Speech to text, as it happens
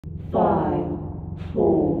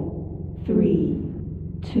4, 3,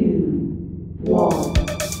 2, 1.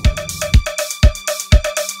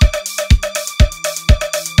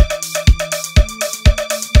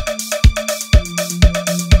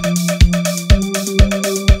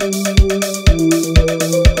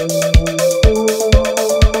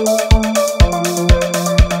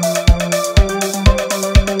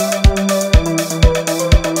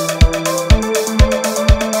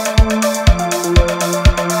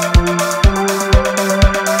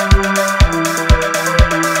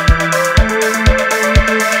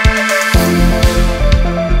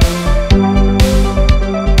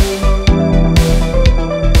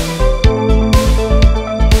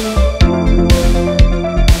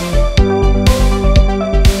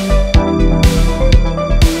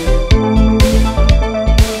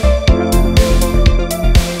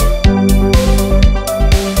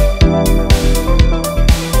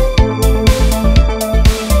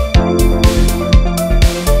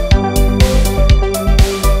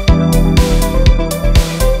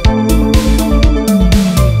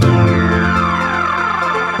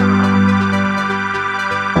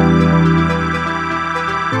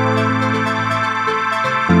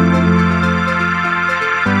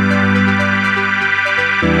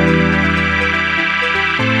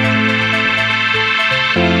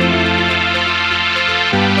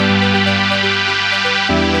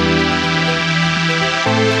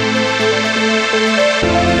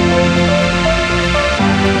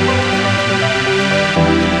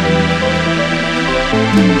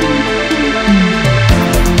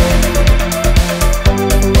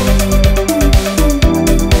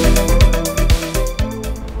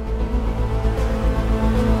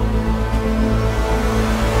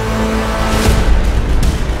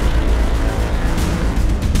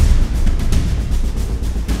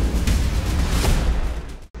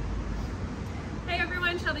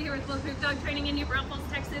 Here with Bulletproof Dog Training in New Braunfels,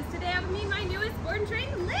 Texas. Today I have with me my newest board and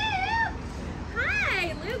trained Luke.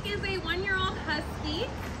 Hi! Luke is a 1-year-old husky.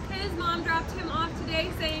 His mom dropped him off today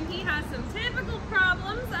saying he has some typical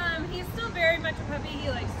problems. He's still very much a puppy. He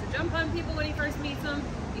likes to jump on people when he first meets them.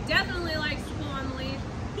 He definitely likes to pull on the leash.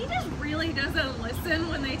 He just really doesn't listen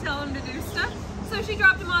when they tell him to do stuff. So she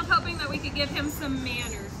dropped him off hoping that we could give him some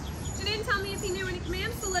manners. She didn't tell me if he knew any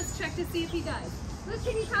commands, so let's check to see if he does. Luke,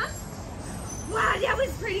 can you come? Wow, that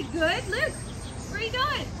was pretty good. Luke, where are you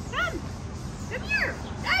going? Come here.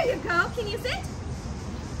 There you go. Can you sit?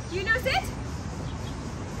 Do you know sit?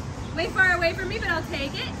 Way far away from me, but I'll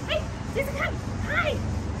take it. Hey, Susan, come. Hi.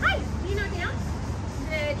 Hi. Do you know down?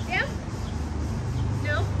 Down?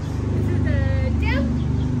 No. This is down?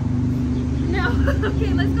 No.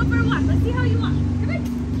 Okay, let's go for a walk. Let's see how you walk. Come on.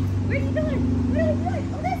 Where are you going? What are you doing?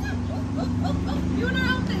 Oh, that's up. Oh. Doing our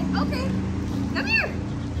own thing. Okay. Come here.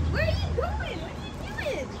 Where are you going? What are you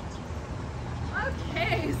doing?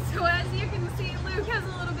 Okay, so as you can see, Luke has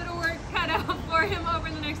a little bit of work cut out for him over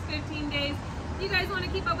the next 15 days. If you guys want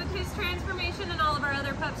to keep up with his transformation and all of our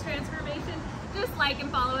other pups' transformation, just like and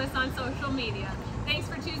follow us on social media. Thanks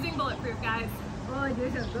for choosing Bulletproof, guys. Oh,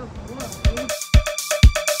 this is so cool.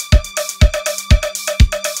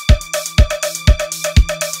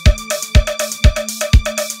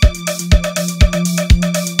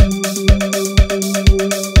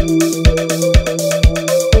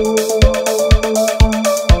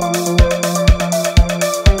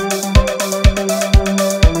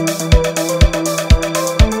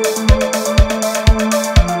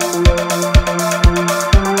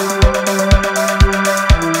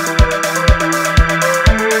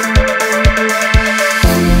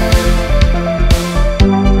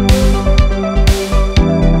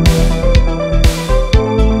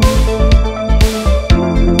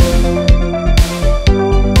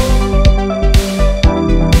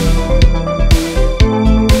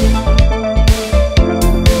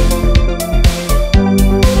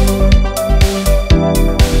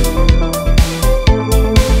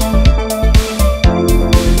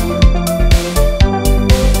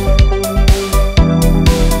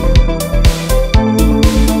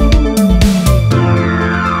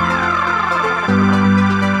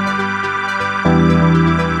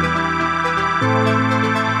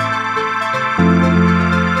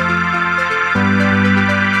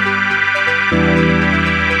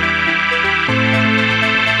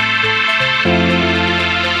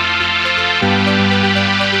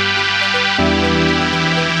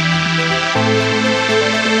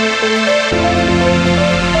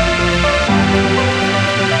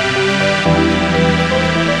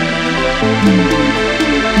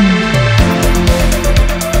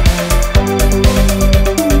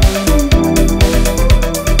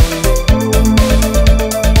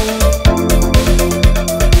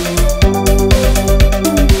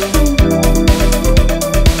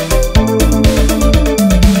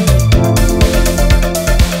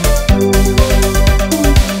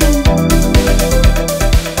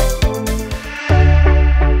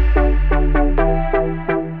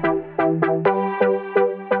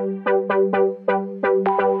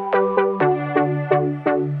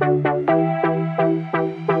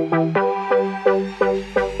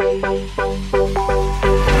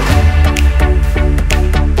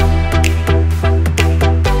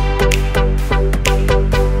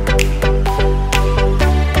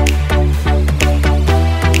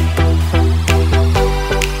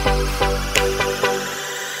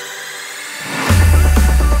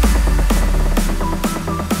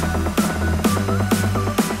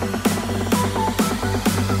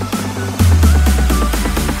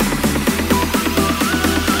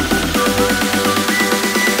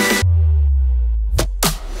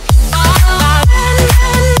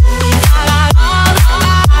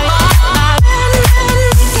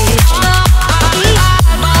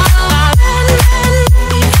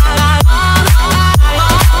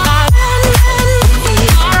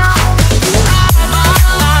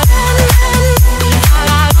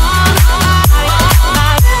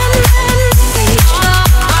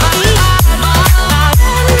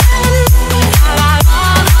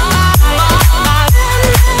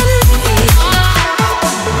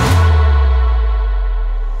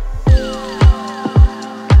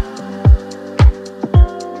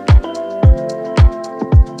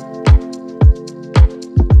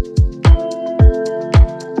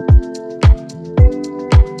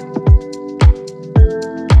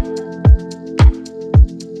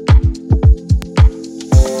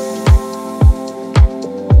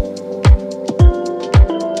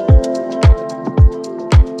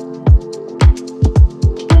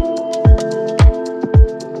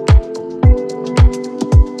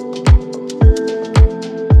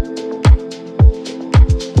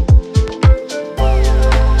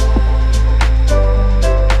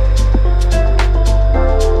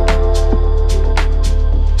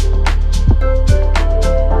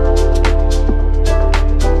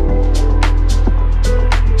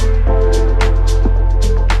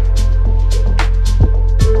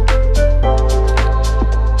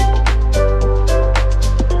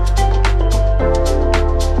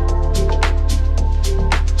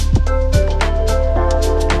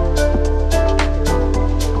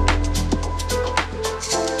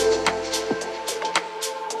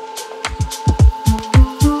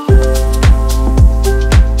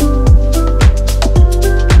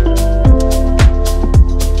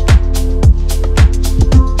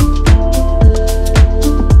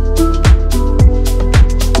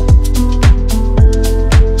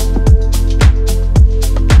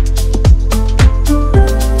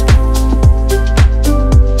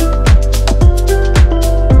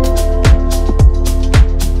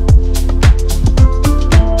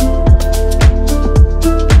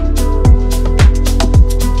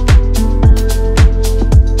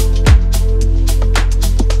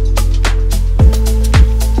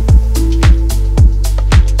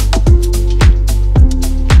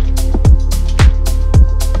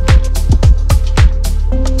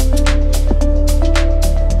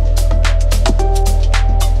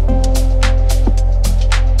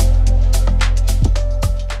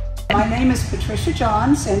 name is Patricia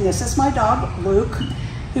Johns, and this is my dog, Luke,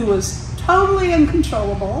 who was totally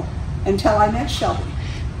uncontrollable until I met Shelby.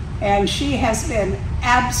 And she has been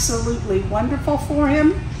absolutely wonderful for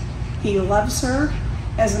him. He loves her.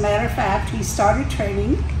 As a matter of fact, he started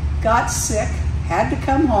training, got sick, had to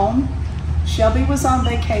come home. Shelby was on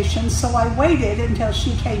vacation, so I waited until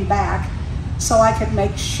she came back so I could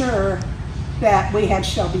make sure that we had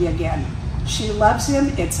Shelby again. She loves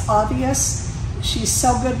him, it's obvious. She's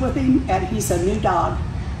so good with him, and he's a new dog.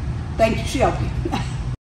 Thank you, Shelby.